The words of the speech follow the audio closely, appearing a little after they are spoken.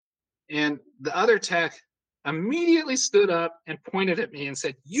And the other tech immediately stood up and pointed at me and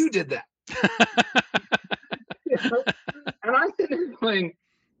said, "You did that." You know? And I'm sitting there going,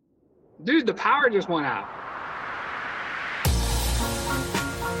 dude, the power just went out.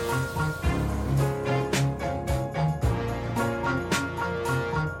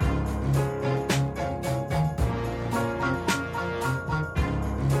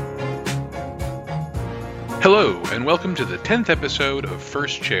 Hello, and welcome to the 10th episode of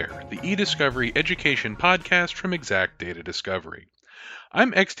First Chair, the e-discovery education podcast from Exact Data Discovery.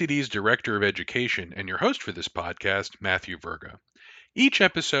 I'm XDD's Director of Education and your host for this podcast, Matthew Verga. Each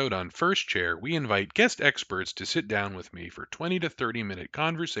episode on First Chair, we invite guest experts to sit down with me for 20 to 30-minute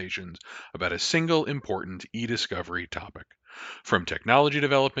conversations about a single important e-discovery topic. From technology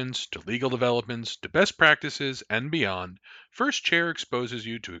developments to legal developments to best practices and beyond, First Chair exposes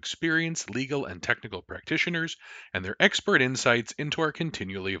you to experienced legal and technical practitioners and their expert insights into our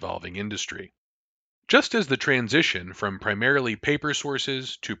continually evolving industry. Just as the transition from primarily paper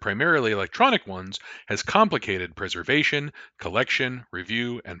sources to primarily electronic ones has complicated preservation, collection,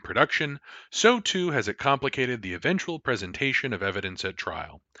 review, and production, so too has it complicated the eventual presentation of evidence at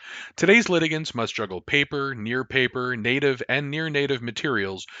trial. Today's litigants must juggle paper, near-paper, native, and near-native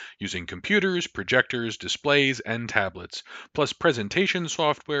materials using computers, projectors, displays, and tablets, plus presentation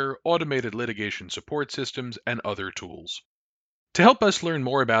software, automated litigation support systems, and other tools. To help us learn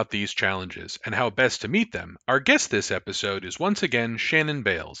more about these challenges and how best to meet them, our guest this episode is once again Shannon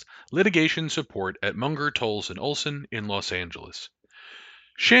Bales, Litigation Support at Munger, Olson, Olson in Los Angeles.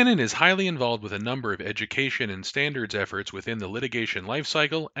 Shannon is highly involved with a number of education and standards efforts within the litigation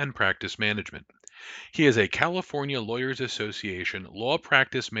lifecycle and practice management. He is a California Lawyers Association Law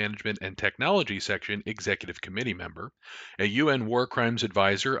Practice Management and Technology Section Executive Committee member, a UN War Crimes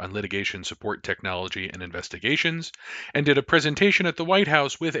Advisor on Litigation Support Technology and Investigations, and did a presentation at the White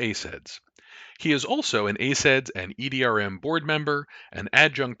House with ACEDS. He is also an ACEDS and EDRM board member, an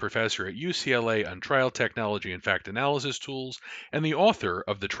adjunct professor at UCLA on trial technology and fact analysis tools, and the author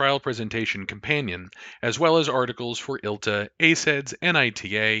of the Trial Presentation Companion, as well as articles for ILTA, ACEDS,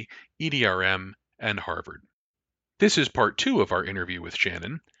 NITA, EDRM, and Harvard. This is part 2 of our interview with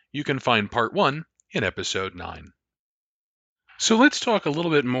Shannon. You can find part 1 in episode 9. So let's talk a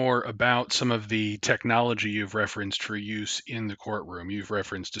little bit more about some of the technology you've referenced for use in the courtroom. You've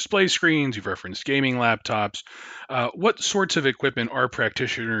referenced display screens, you've referenced gaming laptops. What sorts of equipment are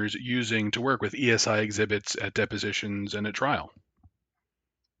practitioners using to work with ESI exhibits at depositions and at trial?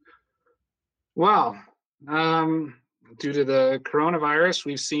 Well, due to the coronavirus,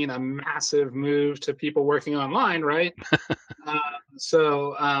 we've seen a massive move to people working online, right?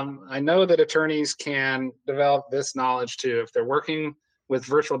 I know that attorneys can develop this knowledge too. If they're working with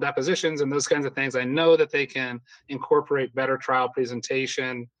virtual depositions and those kinds of things, I know that they can incorporate better trial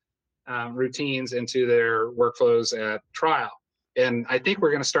presentation routines into their workflows at trial. And I think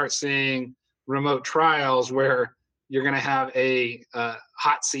we're going to start seeing remote trials where you're going to have a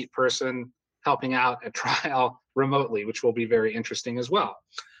hot seat person helping out at trial remotely, which will be very interesting as well.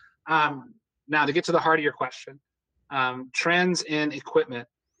 Now, to get to the heart of your question, trends in equipment.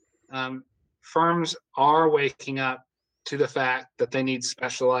 Firms are waking up to the fact that they need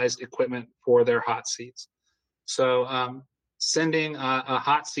specialized equipment for their hot seats. So sending a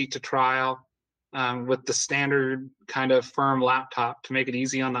hot seat to trial with the standard kind of firm laptop to make it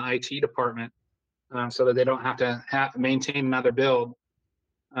easy on the IT department so that they don't have to maintain another build.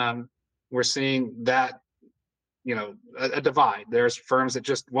 We're seeing that, a divide. There's firms that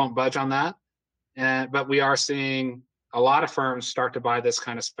just won't budge on that. But we are seeing a lot of firms start to buy this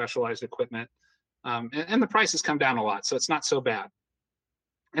kind of specialized equipment. And the prices come down a lot, so it's not so bad.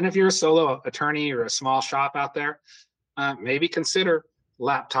 And if you're a solo attorney or a small shop out there, maybe consider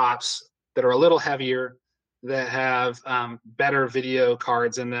laptops that are a little heavier, that have better video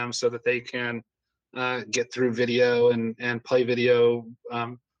cards in them so that they can get through video and play video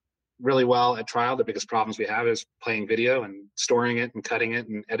really well at trial. The biggest problems we have is playing video and storing it and cutting it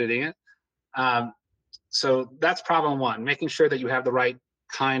and editing it. So that's problem 1, making sure that you have the right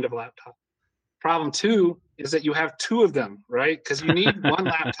kind of laptop. Problem 2 is that you have 2 of them, right? Because you need one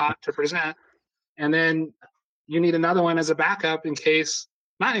laptop to present, and then you need another one as a backup when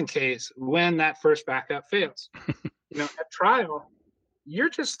that first backup fails. At trial,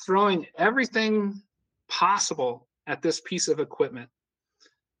 you're just throwing everything possible at this piece of equipment.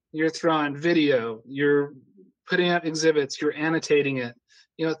 You're throwing video, you're putting up exhibits, you're annotating it.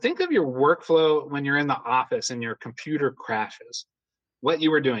 Think of your workflow when you're in the office and your computer crashes. What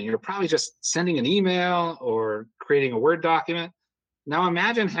you were doing, you're probably just sending an email or creating a Word document. Now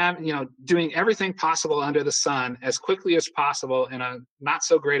imagine doing everything possible under the sun as quickly as possible in a not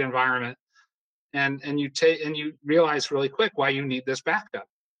so great environment, and you realize really quick why you need this backup.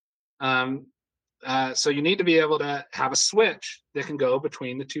 Um, so you need to be able to have a switch that can go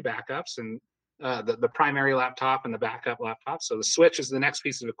between the two backups and the primary laptop and the backup laptop. So the switch is the next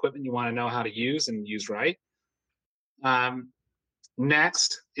piece of equipment you want to know how to use and use right.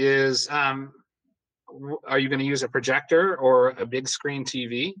 Next is, are you going to use a projector or a big screen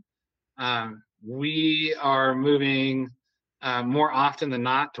TV? We are moving more often than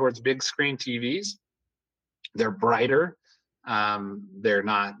not towards big screen TVs. They're brighter. They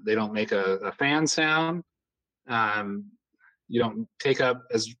don't make a fan sound. You don't take up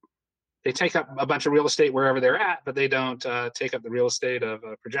they take up a bunch of real estate wherever they're at, but they don't take up the real estate of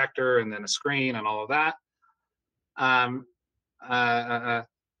a projector and then a screen and all of that.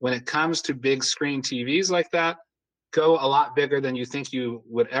 When it comes to big screen TVs like that, go a lot bigger than you think you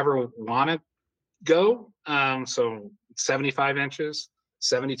would ever want to go. So 75 inches,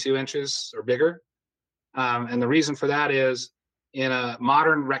 72 inches or bigger. And the reason for that is in a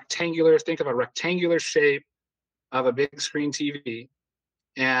modern think of a rectangular shape of a big screen TV,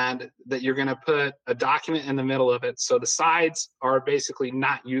 and that you're going to put a document in the middle of it. So the sides are basically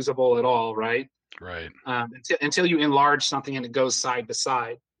not usable at all, right? Right. Until you enlarge something and it goes side to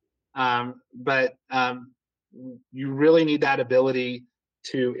side. But you really need that ability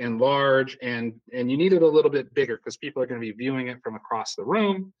to enlarge, and you need it a little bit bigger because people are going to be viewing it from across the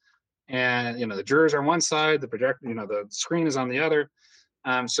room. And the jurors are on one side, the projector, the screen is on the other.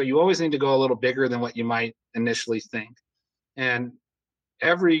 So you always need to go a little bigger than what you might initially think. And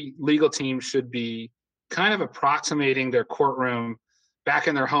every legal team should be kind of approximating their courtroom back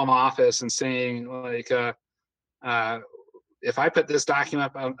in their home office and saying, like, if I put this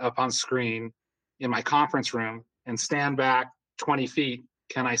document up on screen in my conference room and stand back 20 feet,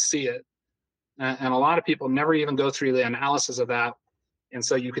 can I see it? And a lot of people never even go through the analysis of that. And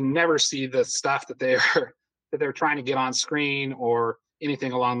so you can never see the stuff that they're trying to get on screen or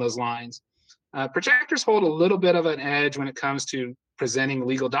anything along those lines. Projectors hold a little bit of an edge when it comes to presenting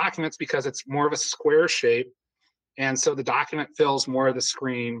legal documents because it's more of a square shape. And so the document fills more of the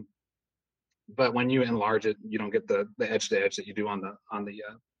screen. But when you enlarge it, you don't get the edge to edge that you do on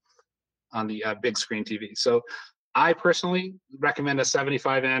the big screen TV. So I personally recommend a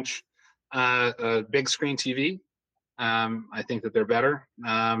 75-inch big screen TV. I think that they're better.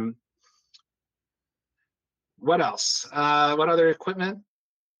 What else? What other equipment?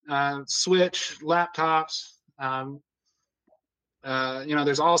 Switch, laptops.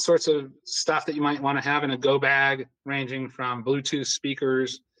 There's all sorts of stuff that you might want to have in a go bag, ranging from Bluetooth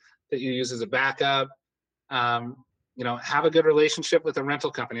speakers that you use as a backup. Have a good relationship with a rental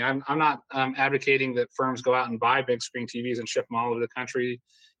company. I'm not advocating that firms go out and buy big screen TVs and ship them all over the country.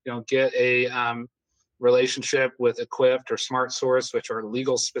 Get a relationship with Equipped or Smart Source, which are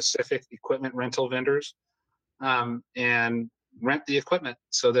legal specific equipment rental vendors, and rent the equipment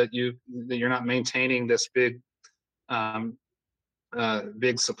so that you're not maintaining this big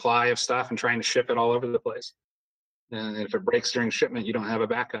supply of stuff and trying to ship it all over the place. And if it breaks during shipment, you don't have a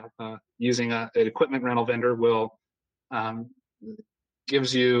backup. Using an equipment rental vendor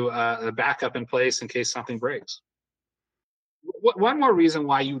gives you a backup in place in case something breaks. One more reason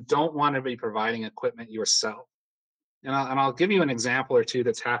why you don't want to be providing equipment yourself, and I'll give you an example or two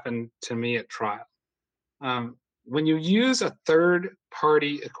that's happened to me at trial. When you use a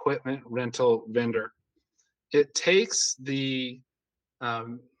third-party equipment rental vendor, it takes the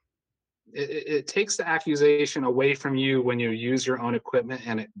accusation away from you when you use your own equipment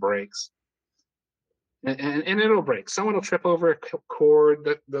and it breaks. And it'll break. Someone will trip over a cord.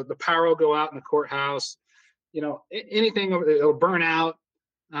 The power will go out in the courthouse. Anything, it'll burn out.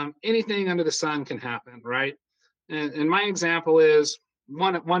 Anything under the sun can happen, right? And my example is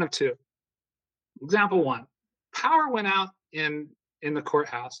one of two. Example one: power went out in the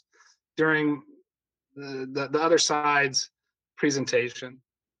courthouse during the other side's presentation,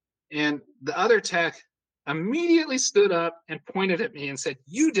 and the other tech immediately stood up and pointed at me and said,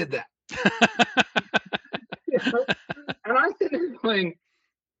 "You did that." And I sit there going,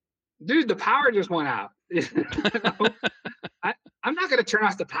 "Dude, the power just went out." I'm not going to turn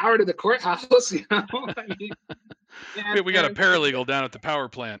off the power to the courthouse. We got a paralegal down at the power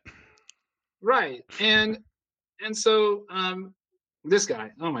plant. Right. And so this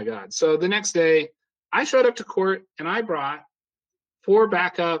guy, oh my God. So the next day I showed up to court and I brought 4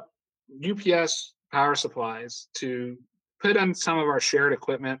 backup UPS power supplies to put on some of our shared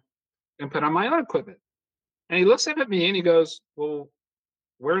equipment and put on my own equipment. And he looks up at me and he goes, "Well,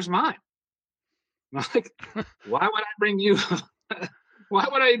 where's mine?" And I'm like, "Why would I bring you Why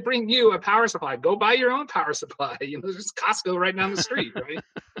would I bring you a power supply? Go buy your own power supply. There's Costco right down the street, right?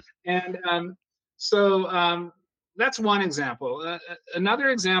 And that's one example. Another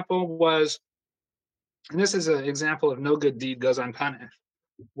example was, and this is an example of no good deed goes unpunished,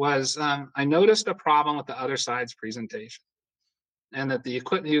 was I noticed a problem with the other side's presentation, and that the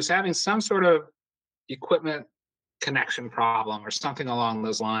equipment, he was having some sort of equipment connection problem or something along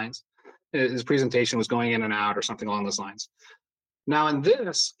those lines. His presentation was going in and out or something along those lines. Now, in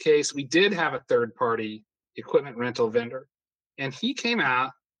this case, we did have a third-party equipment rental vendor, and he came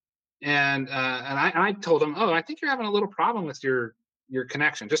out and I told him, "Oh, I think you're having a little problem with your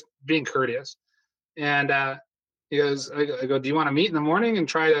connection." Just being courteous, and he goes, "I go, do you want to meet in the morning and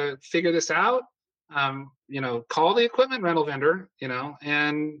try to figure this out? Call the equipment rental vendor,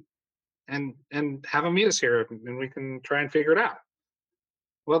 and have them meet us here, and we can try and figure it out."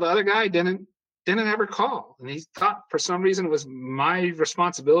 Well, the other guy didn't ever call, and he thought for some reason it was my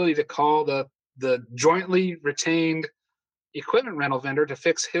responsibility to call the jointly retained equipment rental vendor to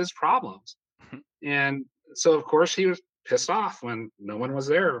fix his problems. And so, of course, he was pissed off when no one was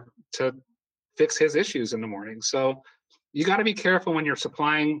there to fix his issues in the morning. So you got to be careful when you're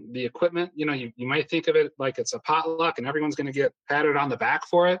supplying the equipment. You might think of it like it's a potluck and everyone's going to get patted on the back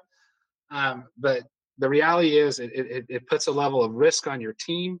for it. But the reality is it puts a level of risk on your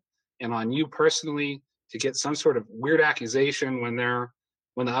team and on you personally to get some sort of weird accusation when the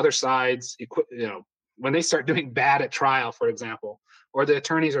other side's when they start doing bad at trial, for example, or the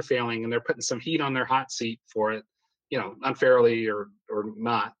attorneys are failing and they're putting some heat on their hot seat for it, unfairly or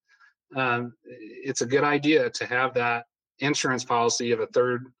not. It's a good idea to have that insurance policy of a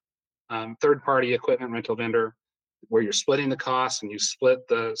third-party equipment rental vendor where you're splitting the costs and you split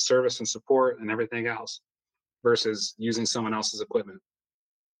the service and support and everything else versus using someone else's equipment.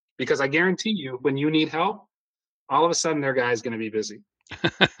 Because I guarantee you, when you need help, all of a sudden their guy's going to be busy.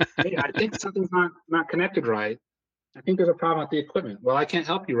 Hey, I think something's not connected right. I think there's a problem with the equipment. Well, I can't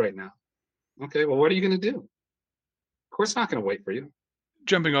help you right now. Okay, well, what are you going to do? Of course, not going to wait for you.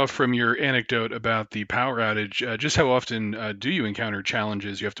 Jumping off from your anecdote about the power outage, just how often do you encounter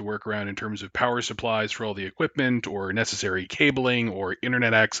challenges you have to work around in terms of power supplies for all the equipment or necessary cabling or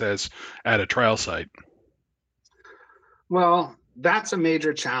internet access at a trial site? Well, that's a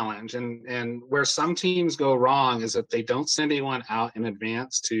major challenge. And where some teams go wrong is that they don't send anyone out in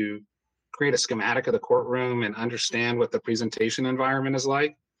advance to create a schematic of the courtroom and understand what the presentation environment is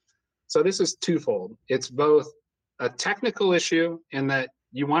like. So this is twofold. It's both a technical issue in that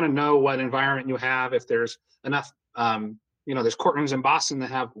you want to know what environment you have. If there's enough, there's courtrooms in Boston that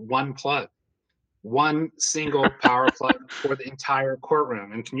have one plug, one single power plug for the entire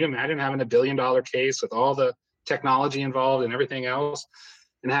courtroom. And can you imagine having $1 billion case with all the technology involved and everything else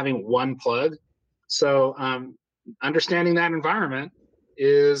and having one plug? So understanding that environment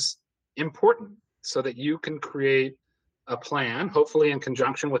is important so that you can create a plan, hopefully in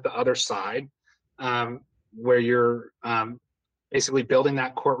conjunction with the other side, where you're basically building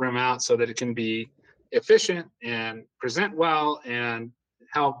that courtroom out so that it can be efficient and present well and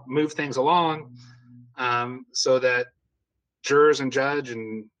help move things along, so that jurors and judge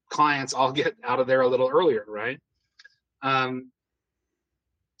and clients all get out of there a little earlier, right?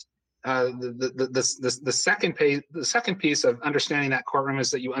 The second piece of understanding that courtroom is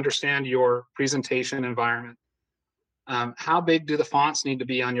that you understand your presentation environment. How big do the fonts need to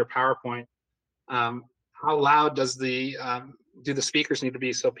be on your PowerPoint? How loud do the speakers need to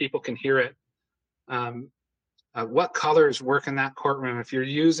be so people can hear it? What colors work in that courtroom? If you're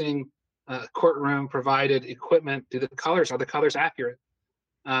using courtroom provided equipment, are the colors accurate?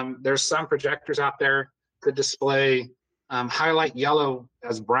 There's some projectors out there that display highlight yellow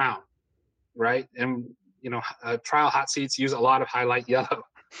as brown, right? And trial hot seats use a lot of highlight yellow.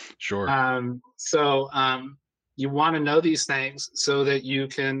 Sure. You want to know these things so that you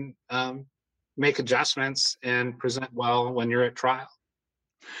can make adjustments and present well when you're at trial.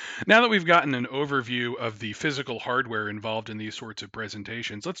 Now that we've gotten an overview of the physical hardware involved in these sorts of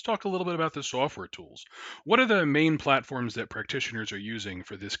presentations, let's talk a little bit about the software tools. What are the main platforms that practitioners are using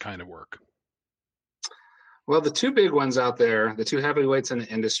for this kind of work? Well, the two big ones out there, the two heavyweights in the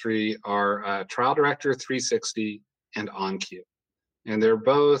industry, are Trial Director 360 and OnCue. And they're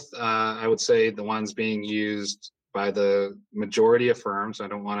both, I would say, the ones being used by the majority of firms. I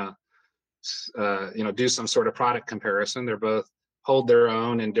don't want to, do some sort of product comparison. They're both hold their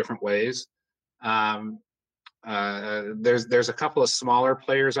own in different ways. There's a couple of smaller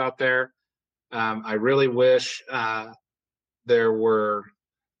players out there. I really wish there were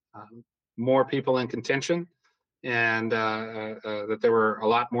more people in contention and that there were a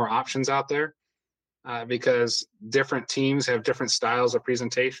lot more options out there. because different teams have different styles of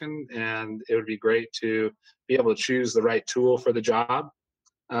presentation, and it would be great to be able to choose the right tool for the job.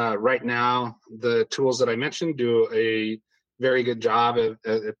 Right now, the tools that I mentioned do a very good job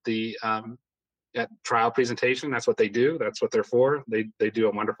at trial presentation. That's what they do. That's what they're for. They do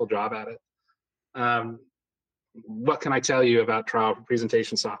a wonderful job at it. Um, what can I tell you about trial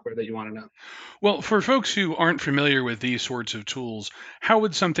presentation software that you want to know? Well, for folks who aren't familiar with these sorts of tools, how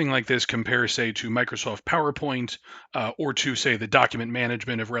would something like this compare, say, to Microsoft PowerPoint or to, say, the document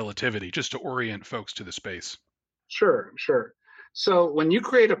management of Relativity, just to orient folks to the space? Sure, sure. So when you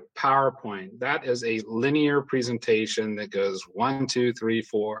create a PowerPoint, that is a linear presentation that goes one, two, three,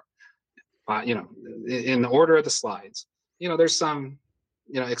 four, five, in the order of the slides. There's some,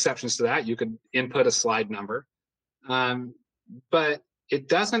 exceptions to that. You could input a slide number, um, but it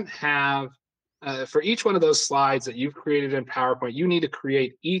doesn't have, for each one of those slides that you've created in PowerPoint, you need to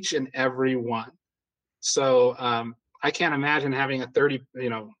create each and every one. So I can't imagine having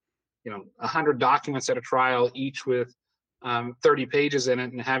 100 documents at a trial, each with 30 pages in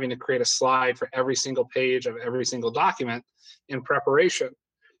it, and having to create a slide for every single page of every single document in preparation.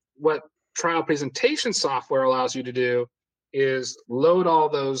 What trial presentation software allows you to do is load all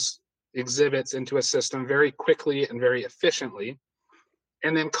those exhibits into a system very quickly and very efficiently,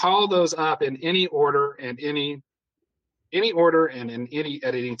 and then call those up in any order and any order and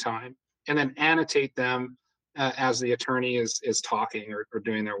at any time, and then annotate them as the attorney is talking or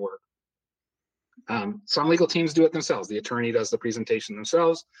doing their work. Some legal teams do it themselves. The attorney does the presentation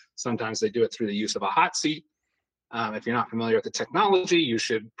themselves. Sometimes they do it through the use of a hot seat. If you're not familiar with the technology, you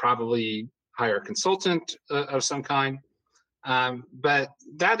should probably hire a consultant of some kind. But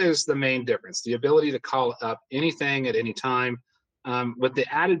that is the main difference, the ability to call up anything at any time, with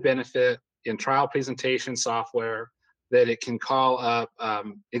the added benefit in trial presentation software that it can call up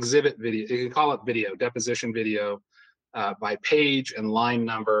exhibit video, it can call up video, deposition video by page and line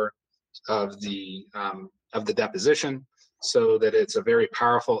number of the deposition, so that it's a very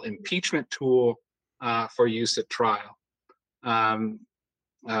powerful impeachment tool for use at trial.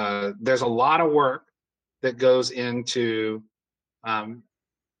 There's a lot of work that goes into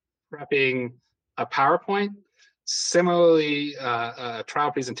prepping a PowerPoint. Similarly,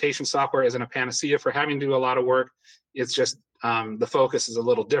 trial presentation software isn't a panacea for having to do a lot of work. It's just the focus is a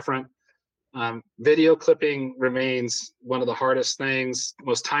little different. Video clipping remains one of the hardest things,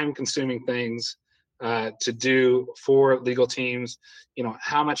 most time-consuming things to do for legal teams.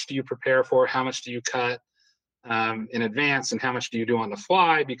 How much do you prepare for? How much do you cut in advance, and how much do you do on the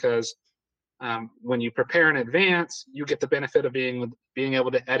fly? Because when you prepare in advance, you get the benefit of being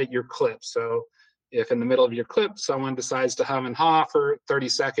able to edit your clip. So if in the middle of your clip someone decides to hum and haw for 30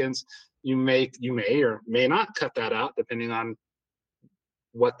 seconds, you may or may not cut that out, depending on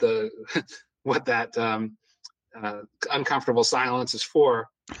what that uncomfortable silence is for,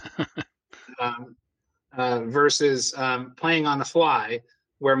 versus playing on the fly,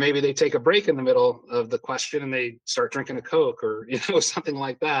 where maybe they take a break in the middle of the question and they start drinking a Coke or something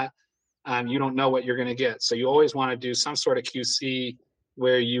like that. You don't know what you're going to get, so you always want to do some sort of QC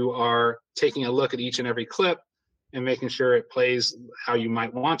where you are taking a look at each and every clip and making sure it plays how you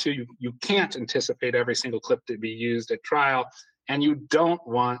might want to. You can't anticipate every single clip to be used at trial, and you don't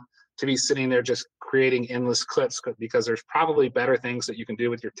want to be sitting there just creating endless clips, because there's probably better things that you can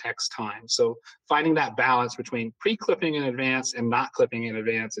do with your text time. So finding that balance between pre-clipping in advance and not clipping in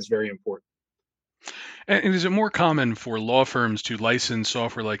advance is very important. And is it more common for law firms to license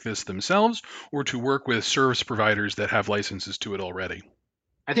software like this themselves, or to work with service providers that have licenses to it already?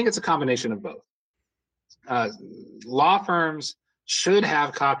 I think it's a combination of both. Law firms should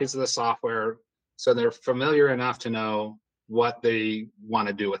have copies of the software so they're familiar enough to know what they want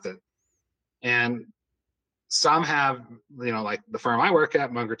to do with it. And some have, like the firm I work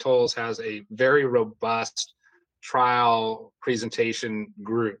at, Munger has a very robust trial presentation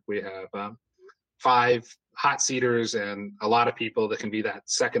group. We have 5 hot seaters and a lot of people that can be that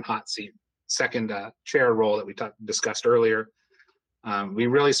second hot seat, second chair role that we discussed earlier. We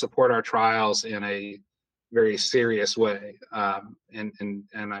really support our trials in a very serious way, and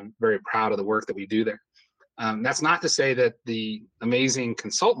I'm very proud of the work that we do there. That's not to say that the amazing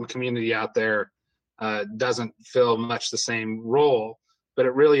consultant community out there doesn't fill much the same role, but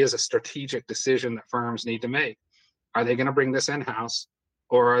it really is a strategic decision that firms need to make. Are they going to bring this in-house,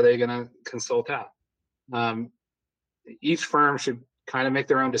 or are they going to consult out? Each firm should kind of make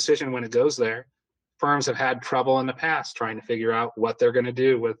their own decision when it goes there. Firms have had trouble in the past trying to figure out what they're going to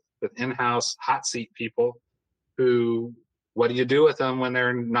do with in-house hot seat people what do you do with them when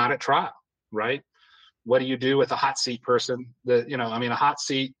they're not at trial, right? What do you do with a hot seat person that, a hot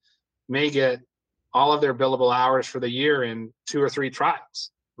seat may get all of their billable hours for the year in 2 or 3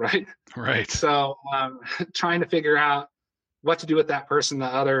 trials, right? Right. So trying to figure out what to do with that person the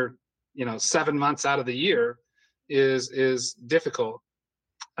other 7 months out of the year is difficult.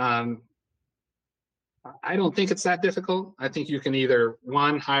 I don't think it's that difficult. I think you can either,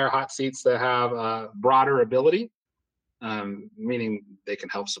 one, hire hot seats that have a broader ability, meaning they can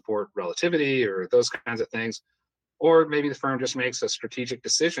help support relativity or those kinds of things, or maybe the firm just makes a strategic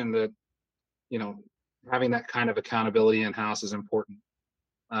decision that having that kind of accountability in-house is important.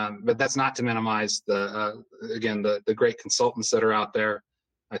 But that's not to minimize the great consultants that are out there.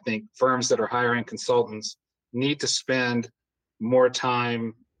 I think firms that are hiring consultants need to spend more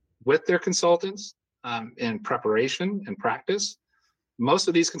time with their consultants in preparation and practice. Most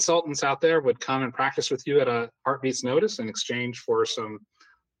of these consultants out there would come and practice with you at a heartbeat's notice in exchange for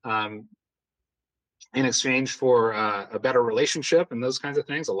a better relationship and those kinds of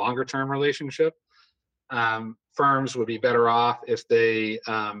things, a longer term relationship. Firms would be better off if they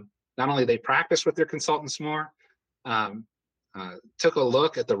not only they practice with their consultants more, took a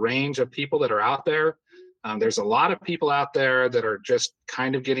look at the range of people that are out there. There's a lot of people out there that are just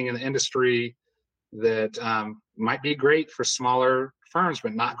kind of getting in the industry that might be great for smaller firms,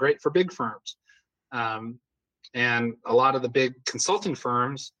 but not great for big firms. And a lot of the big consulting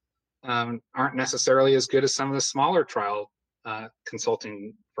firms aren't necessarily as good as some of the smaller trial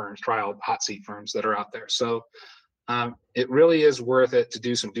consulting firms, trial hot seat firms that are out there. So it really is worth it to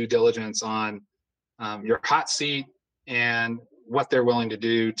do some due diligence on your hot seat and what they're willing to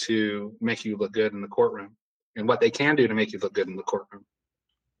do to make you look good in the courtroom and what they can do to make you look good in the courtroom.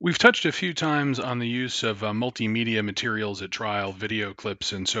 We've touched a few times on the use of multimedia materials at trial, video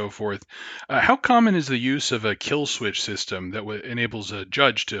clips, and so forth. How common is the use of a kill switch system that enables a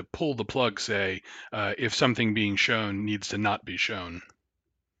judge to pull the plug, say, if something being shown needs to not be shown?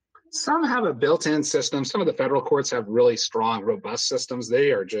 Some have a built-in system. Some of the federal courts have really strong, robust systems.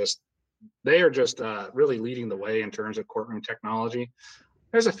 They are just really leading the way in terms of courtroom technology.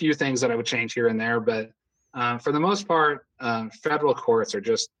 There's a few things that I would change here and there, but for the most part, federal courts are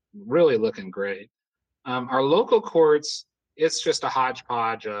just really looking great. Our local courts, it's just a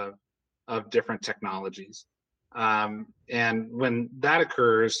hodgepodge of different technologies. And when that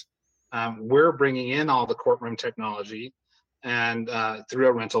occurs, we're bringing in all the courtroom technology and through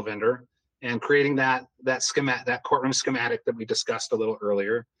a rental vendor and creating that courtroom schematic that we discussed a little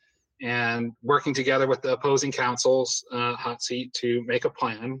earlier, and working together with the opposing counsel's hot seat to make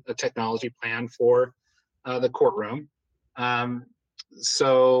a technology plan for the courtroom.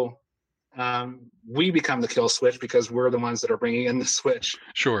 So we become the kill switch because we're the ones that are bringing in the switch.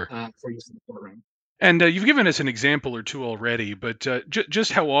 Sure. For use in the courtroom. And you've given us an example or two already, but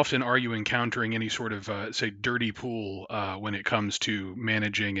just how often are you encountering any sort of, say, dirty pool when it comes to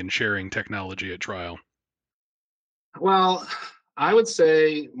managing and sharing technology at trial? Well, I would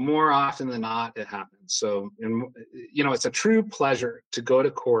say more often than not it happens. So, it's a true pleasure to go to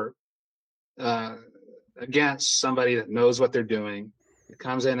court against somebody that knows what they're doing. It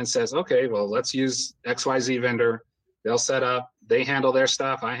comes in and says, okay, well, let's use XYZ vendor. They'll set up, they handle their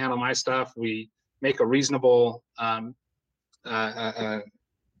stuff, I handle my stuff. We make a reasonable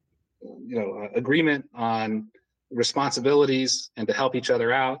agreement on responsibilities and to help each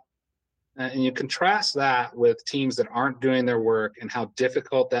other out. And you contrast that with teams that aren't doing their work and how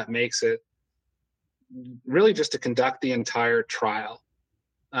difficult that makes it really just to conduct the entire trial.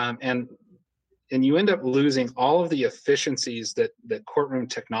 And you end up losing all of the efficiencies that courtroom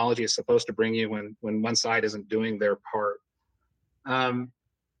technology is supposed to bring you when one side isn't doing their part.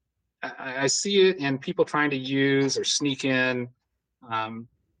 I see it in people trying to use or sneak in,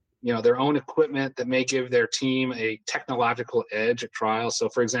 their own equipment that may give their team a technological edge at trial. So,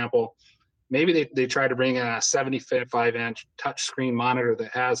 for example, maybe they try to bring in a 75-inch touchscreen monitor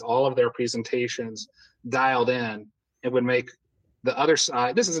that has all of their presentations dialed in. It would make the other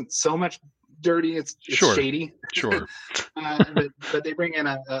side. This isn't so much dirty; it's Sure. shady. Sure. but they bring in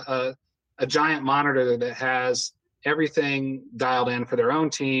a giant monitor that has everything dialed in for their own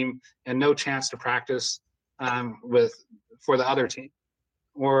team and no chance to practice for the other team,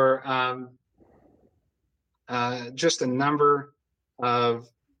 or just a number of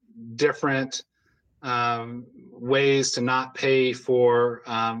different ways to not pay for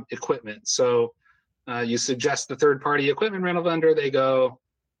equipment. So you suggest the third-party equipment rental vendor, they go,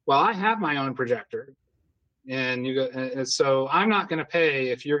 well, I have my own projector. And you go, and so I'm not going to pay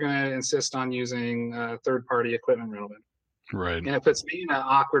if you're going to insist on using third-party equipment rental vendor. Right. And it puts me in an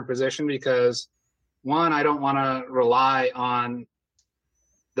awkward position because, one, I don't want to rely on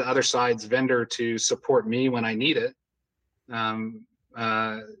the other side's vendor to support me when I need it.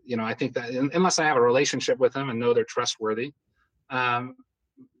 I think that unless I have a relationship with them and know they're trustworthy.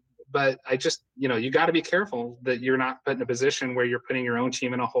 But I just, you got to be careful that you're not put in a position where you're putting your own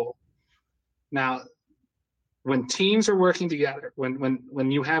team in a hole. Now, when teams are working together,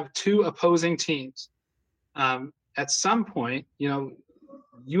 when you have two opposing teams, at some point,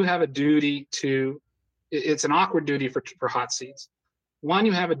 you have a duty to. It's an awkward duty for hot seats. One,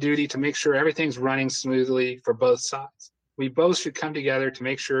 you have a duty to make sure everything's running smoothly for both sides. We both should come together to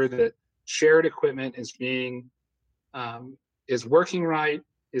make sure that shared equipment is working right,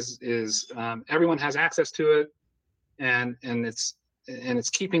 everyone has access to it, and it's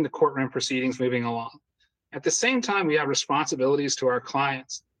keeping the courtroom proceedings moving along. At the same time, we have responsibilities to our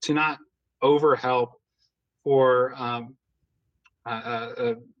clients to not overhelp or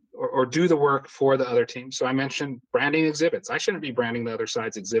do the work for the other team. So I mentioned branding exhibits. I shouldn't be branding the other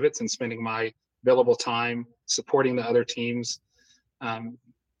side's exhibits and spending my billable time supporting the other team's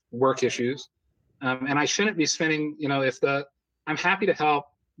work issues. And I shouldn't be spending, I'm happy to help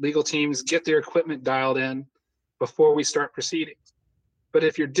legal teams get their equipment dialed in before we start proceedings. But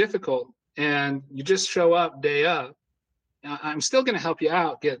if you're difficult and you just show up day of, I'm still going to help you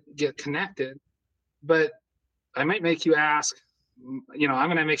out, get connected, but I might make you ask, I'm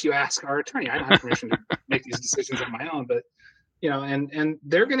going to make you ask our attorney. I don't have permission to make these decisions on my own, but, and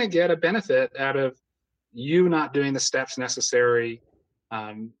they're going to get a benefit out of you not doing the steps necessary,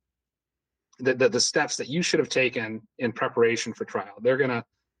 the steps that you should have taken in preparation for trial. They're going to,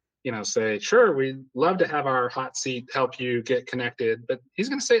 say, sure, we'd love to have our hot seat help you get connected, but he's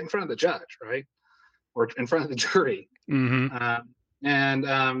going to say it in front of the judge, right? Or in front of the jury. Mm-hmm.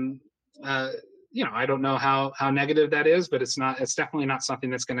 I don't know how negative that is, but it's definitely not something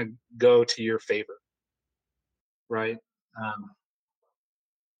that's going to go to your favor, right?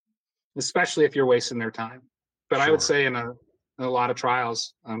 Especially if you're wasting their time. But sure. I would say in a lot of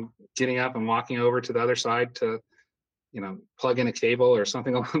trials, getting up and walking over to the other side to, plug in a cable or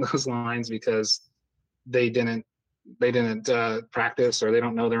something along those lines because they didn't practice, or they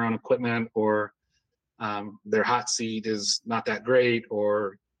don't know their own equipment, or their hot seat is not that great,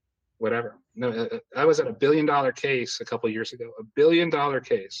 or whatever. No, I was at $1 billion case a couple of years ago. $1 billion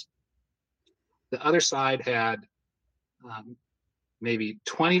case. The other side had maybe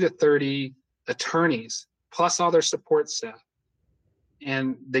 20 to 30 attorneys plus all their support staff,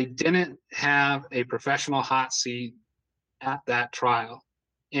 and they didn't have a professional hot seat at that trial.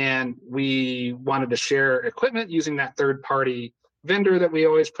 And we wanted to share equipment using that third-party vendor that we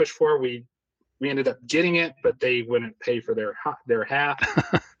always push for. We ended up getting it, but they wouldn't pay for their half.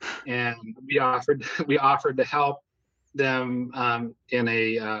 And we offered to help them in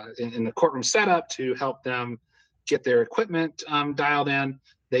the courtroom setup to help them get their equipment dialed in.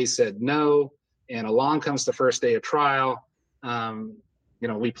 They said no, and along comes the first day of trial.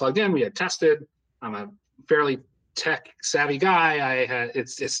 We plugged in, we had tested. I'm a fairly tech savvy guy.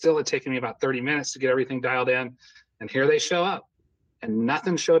 It's still had taken me about 30 minutes to get everything dialed in, and here they show up, and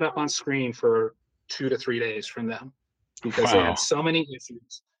nothing showed up on screen for 2 to 3 days from them because they had so many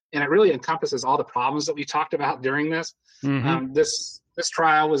issues. And it really encompasses all the problems that we talked about during this. Mm-hmm. This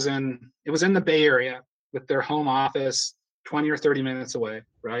trial was in the Bay Area with their home office 20 or 30 minutes away,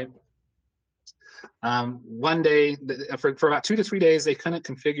 right? One day, for about 2 to 3 days, they couldn't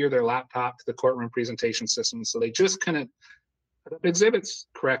configure their laptop to the courtroom presentation system, so they just couldn't put up exhibits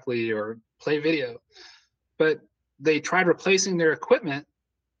correctly or play video. But they tried replacing their equipment,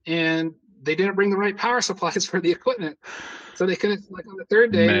 and they didn't bring the right power supplies for the equipment. So they couldn't, on the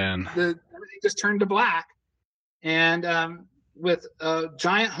third day, everything just turned to black. And with a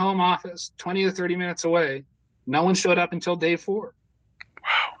giant home office 20 to 30 minutes away, no one showed up until day 4. Wow.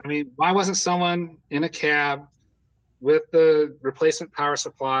 I mean, why wasn't someone in a cab with the replacement power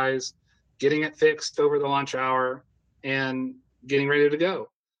supplies, getting it fixed over the lunch hour and getting ready to go?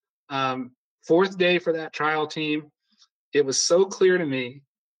 4th day for that trial team, it was so clear to me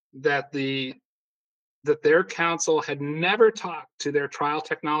that their counsel had never talked to their trial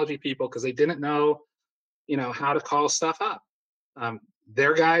technology people because they didn't know, how to call stuff up.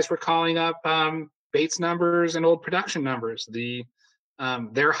 Their guys were calling up Bates numbers and old production numbers.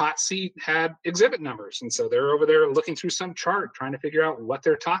 Their hot seat had exhibit numbers, and so they're over there looking through some chart trying to figure out what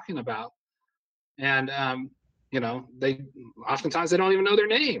they're talking about. And they oftentimes they don't even know their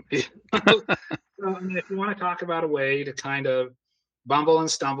name. So, if you want to talk about a way to kind of bumble and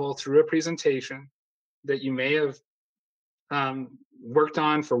stumble through a presentation that you may have worked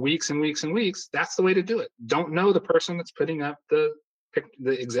on for weeks and weeks and weeks, that's the way to do it. Don't know the person that's putting up the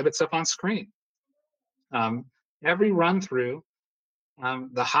exhibits up on screen. Every run through,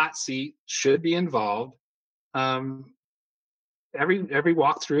 the hot seat should be involved every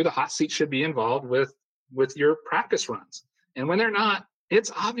walkthrough, the hot seat should be involved with your practice runs. And when they're not,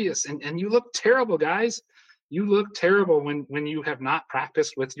 it's obvious. And you look terrible, guys. You look terrible when you have not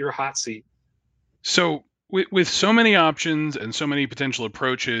practiced with your hot seat. So with so many options and so many potential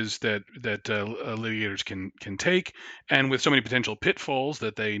approaches that litigators can take, and with so many potential pitfalls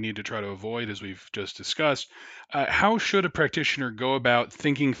that they need to try to avoid, as we've just discussed, how should a practitioner go about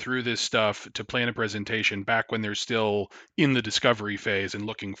thinking through this stuff to plan a presentation back when they're still in the discovery phase and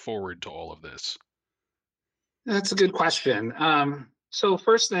looking forward to all of this? That's a good question. So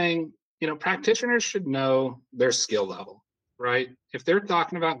first thing, practitioners should know their skill level, right? If they're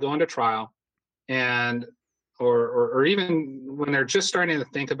talking about going to trial, and or even when they're just starting to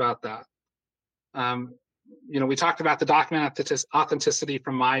think about that, we talked about the document authenticity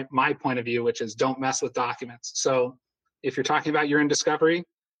from my point of view, which is don't mess with documents. So if you're talking about you're in discovery,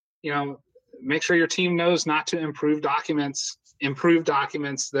 make sure your team knows not to improve documents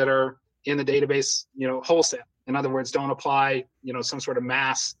that are in the database, wholesale. In other words, don't apply, some sort of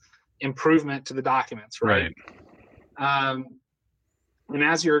mass improvement to the documents, right? And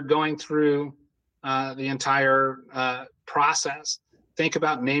as you're going through the entire process, think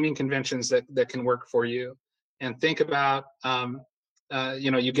about naming conventions that can work for you, and think about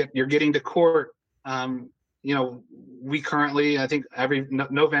you're getting to court. We currently, I think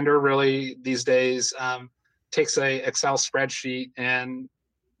no vendor really these days takes a Excel spreadsheet and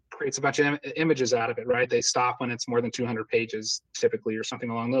creates a bunch of images out of it, right? They stop when it's more than 200 pages typically, or something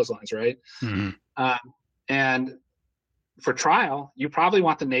along those lines, right? Mm-hmm. And for trial, you probably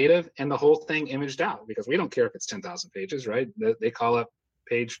want the native and the whole thing imaged out, because we don't care if it's 10,000 pages, right? They call up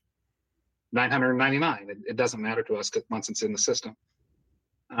page 999. It doesn't matter to us once it's in the system.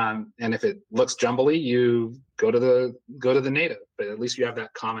 And if it looks jumbly, you go to the native, but at least you have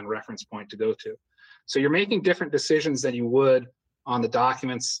that common reference point to go to. So you're making different decisions than you would on the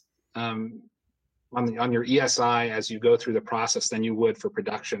documents on your ESI as you go through the process than you would for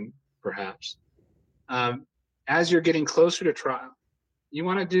production, perhaps. As you're getting closer to trial, you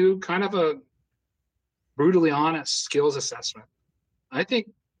want to do kind of a brutally honest skills assessment. I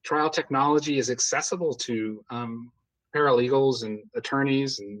think trial technology is accessible to paralegals and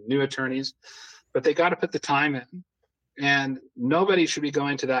attorneys and new attorneys, but they got to put the time in. And nobody should be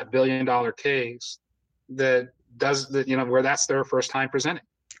going to that $1 billion case that does that, where that's their first time presenting.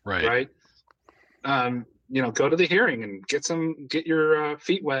 Right. Go to the hearing and get your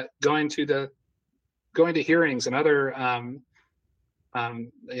feet wet going to hearings and other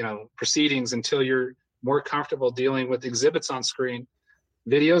proceedings until you're more comfortable dealing with exhibits on screen.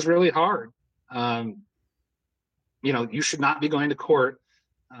 Video is really hard. You should not be going to court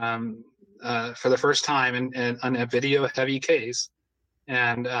for the first time and on a video heavy case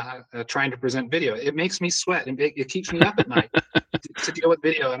and trying to present video. It makes me sweat, and it keeps me up at night to deal with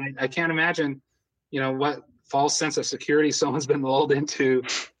video. And I can't imagine, what false sense of security someone's been lulled into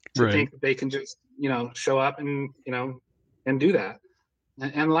to think that they can just, show up and do that.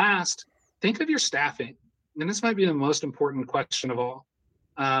 And last, think of your staffing. And this might be the most important question of all.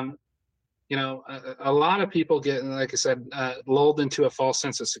 A lot of people get, like I said, lulled into a false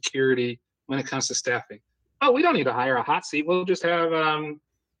sense of security when it comes to staffing. Oh, we don't need to hire a hot seat. We'll just have,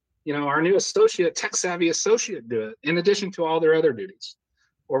 our new associate, tech-savvy associate do it in addition to all their other duties.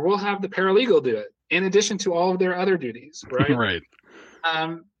 Or we'll have the paralegal do it in addition to all of their other duties, right? Right.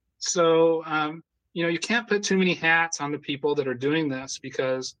 You can't put too many hats on the people that are doing this,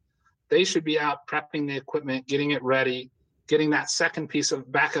 because they should be out prepping the equipment, getting it ready, getting that second piece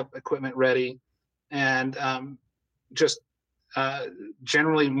of backup equipment ready, and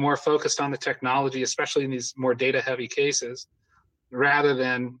generally more focused on the technology, especially in these more data-heavy cases, rather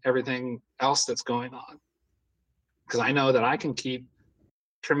than everything else that's going on. Because I know that I can keep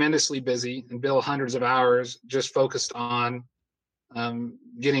tremendously busy and bill hundreds of hours just focused on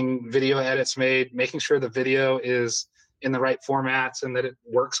getting video edits made, making sure the video is in the right formats and that it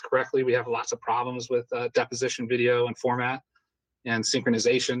works correctly. We have lots of problems with deposition video and format and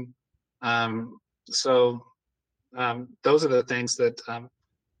synchronization. Those are the things that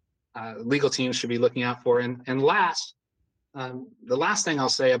legal teams should be looking out for. And last, the last thing I'll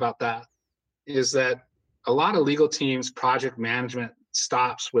say about that is that a lot of legal teams' project management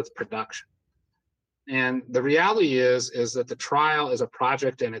stops with production. And the reality is that the trial is a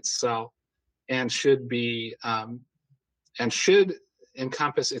project in itself and should be and should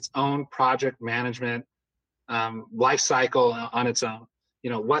encompass its own project management life cycle on its own.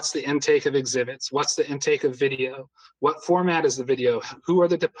 What's the intake of exhibits? What's the intake of video? What format is the video? Who are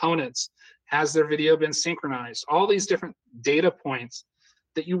the deponents? Has their video been synchronized? All these different data points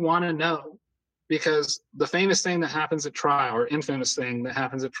that you want to know, because the famous thing that happens at trial, or infamous thing that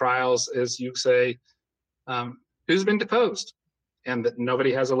happens at trials, is you say, who's been deposed? And that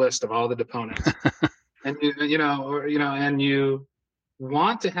nobody has a list of all the deponents. And and you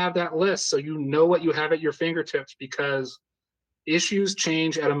want to have that list so you know what you have at your fingertips, because issues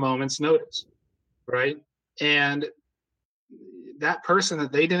change at a moment's notice, right? And that person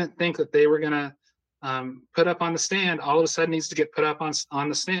that they didn't think that they were going to put up on the stand all of a sudden needs to get put up on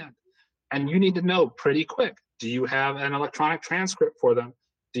the stand. And you need to know pretty quick, do you have an electronic transcript for them?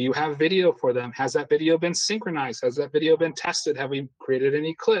 Do you have video for them? Has that video been synchronized? Has that video been tested? Have we created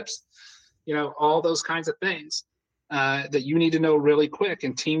any clips? All those kinds of things that you need to know really quick.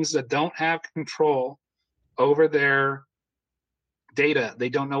 And teams that don't have control over their data, they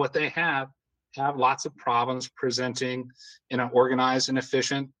don't know what they have lots of problems presenting in an organized and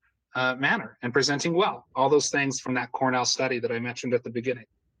efficient manner and presenting well. All those things from that Cornell study that I mentioned at the beginning.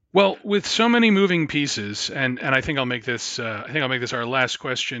 Well, with so many moving pieces, and I think I'll make this our last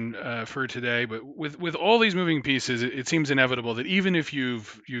question for today. But with all these moving pieces, it seems inevitable that even if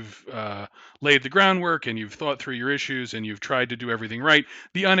you've laid the groundwork and you've thought through your issues and you've tried to do everything right,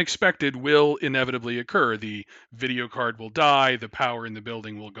 the unexpected will inevitably occur. The video card will die, the power in the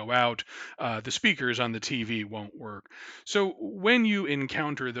building will go out, the speakers on the TV won't work. So when you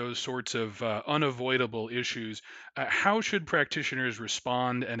encounter those sorts of unavoidable issues, how should practitioners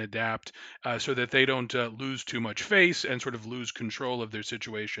respond and adapt so that they don't lose too much face and sort of lose control of their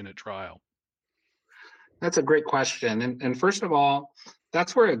situation at trial? That's a great question. And first of all,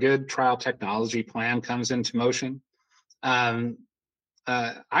 that's where a good trial technology plan comes into motion. Um,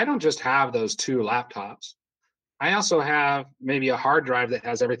 I don't just have those two laptops. I also have maybe a hard drive that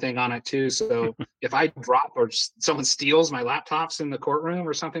has everything on it too. So if I drop or someone steals my laptops in the courtroom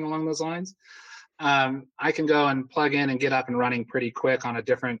or something along those lines, I can go and plug in and get up and running pretty quick on a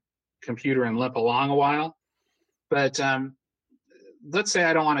different computer and limp along a while. But let's say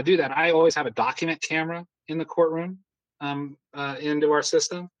I don't want to do that. I always have a document camera in the courtroom into our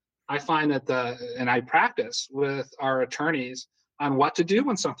system. I find and I practice with our attorneys on what to do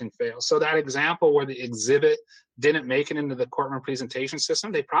when something fails. So that example where the exhibit didn't make it into the courtroom presentation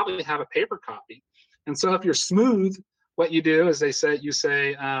system, they probably have a paper copy. And so if you're smooth, what you do is they'll say,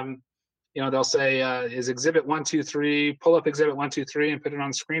 is exhibit 1, 2, 3, pull up exhibit 1, 2, 3 and put it on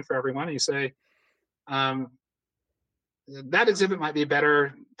the screen for everyone. And you say, that exhibit might be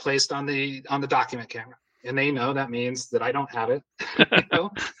better placed on the document camera. And they know that means that I don't have it,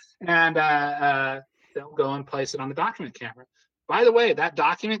 and they'll go and place it on the document camera. By the way, that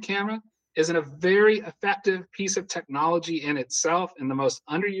document camera isn't a very effective piece of technology in itself and the most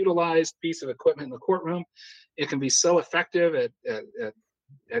underutilized piece of equipment in the courtroom. It can be so effective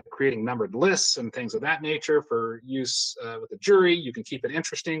at creating numbered lists and things of that nature for use with the jury. You can keep it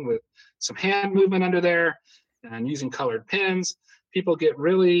interesting with some hand movement under there and using colored pens. People get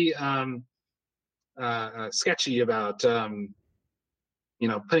really sketchy about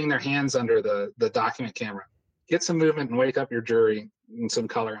putting their hands under the document camera. Get some movement and wake up your jury and some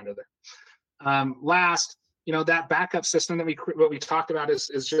color under there. Last, that backup system that we talked about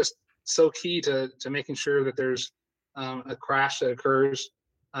is just so key to making sure that there's a crash that occurs.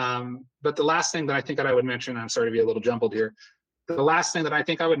 But the last thing that I think that I would mention, I'm sorry to be a little jumbled here. The last thing that I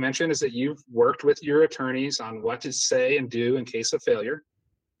think I would mention is that you've worked with your attorneys on what to say and do in case of failure.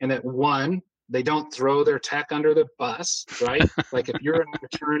 And that one, they don't throw their tech under the bus, right? Like if you're an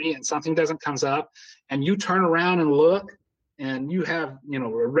attorney and something doesn't comes up and you turn around and look and you have, a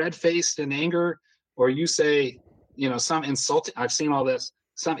red face in anger, or you say, some insulting, I've seen all this,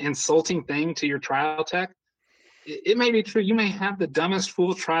 some insulting thing to your trial tech. It may be true. You may have the dumbest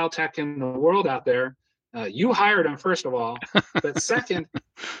fool trial tech in the world out there. You hired him, first of all. But second,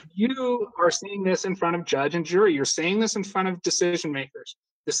 you are seeing this in front of judge and jury. You're saying this in front of decision makers.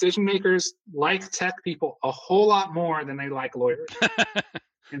 Decision makers like tech people a whole lot more than they like lawyers.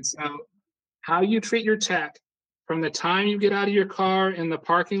 And so how you treat your tech from the time you get out of your car in the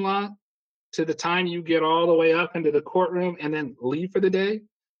parking lot to the time you get all the way up into the courtroom and then leave for the day.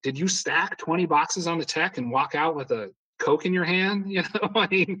 Did you stack 20 boxes on the tech and walk out with a Coke in your hand? I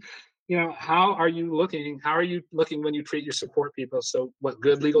mean, how are you looking? How are you looking when you treat your support people? So what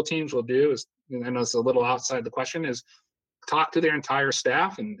good legal teams will do is, I know it's a little outside the question, is talk to their entire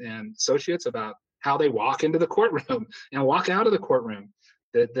staff and associates about how they walk into the courtroom and walk out of the courtroom.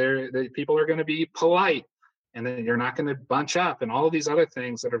 That people are going to be polite, and then you're not going to bunch up, and all of these other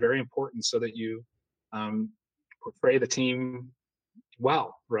things that are very important so that you portray the team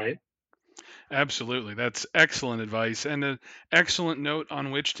well, right? Absolutely. That's excellent advice and an excellent note on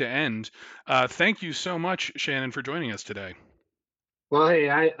which to end. Thank you so much, Shannon, for joining us today. Well, hey,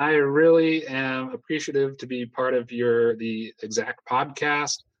 I really am appreciative to be part of the Exact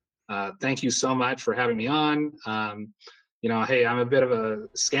podcast. Thank you so much for having me on. Hey, I'm a bit of a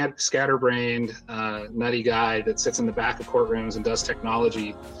scatterbrained, nutty guy that sits in the back of courtrooms and does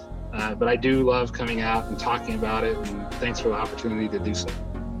technology, but I do love coming out and talking about it, and thanks for the opportunity to do so.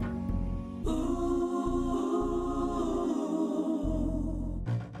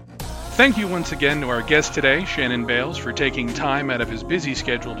 Thank you once again to our guest today, Shannon Bales, for taking time out of his busy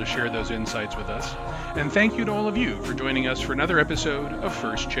schedule to share those insights with us. And thank you to all of you for joining us for another episode of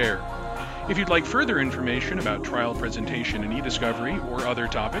First Chair. If you'd like further information about trial presentation and e-discovery or other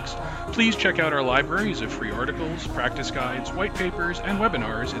topics, please check out our libraries of free articles, practice guides, white papers, and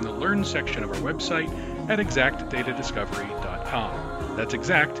webinars in the Learn section of our website at exactdatadiscovery.com. That's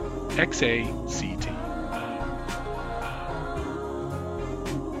exact, X-A-C-T.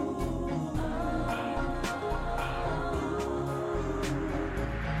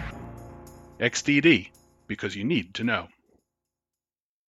 XDD, because you need to know.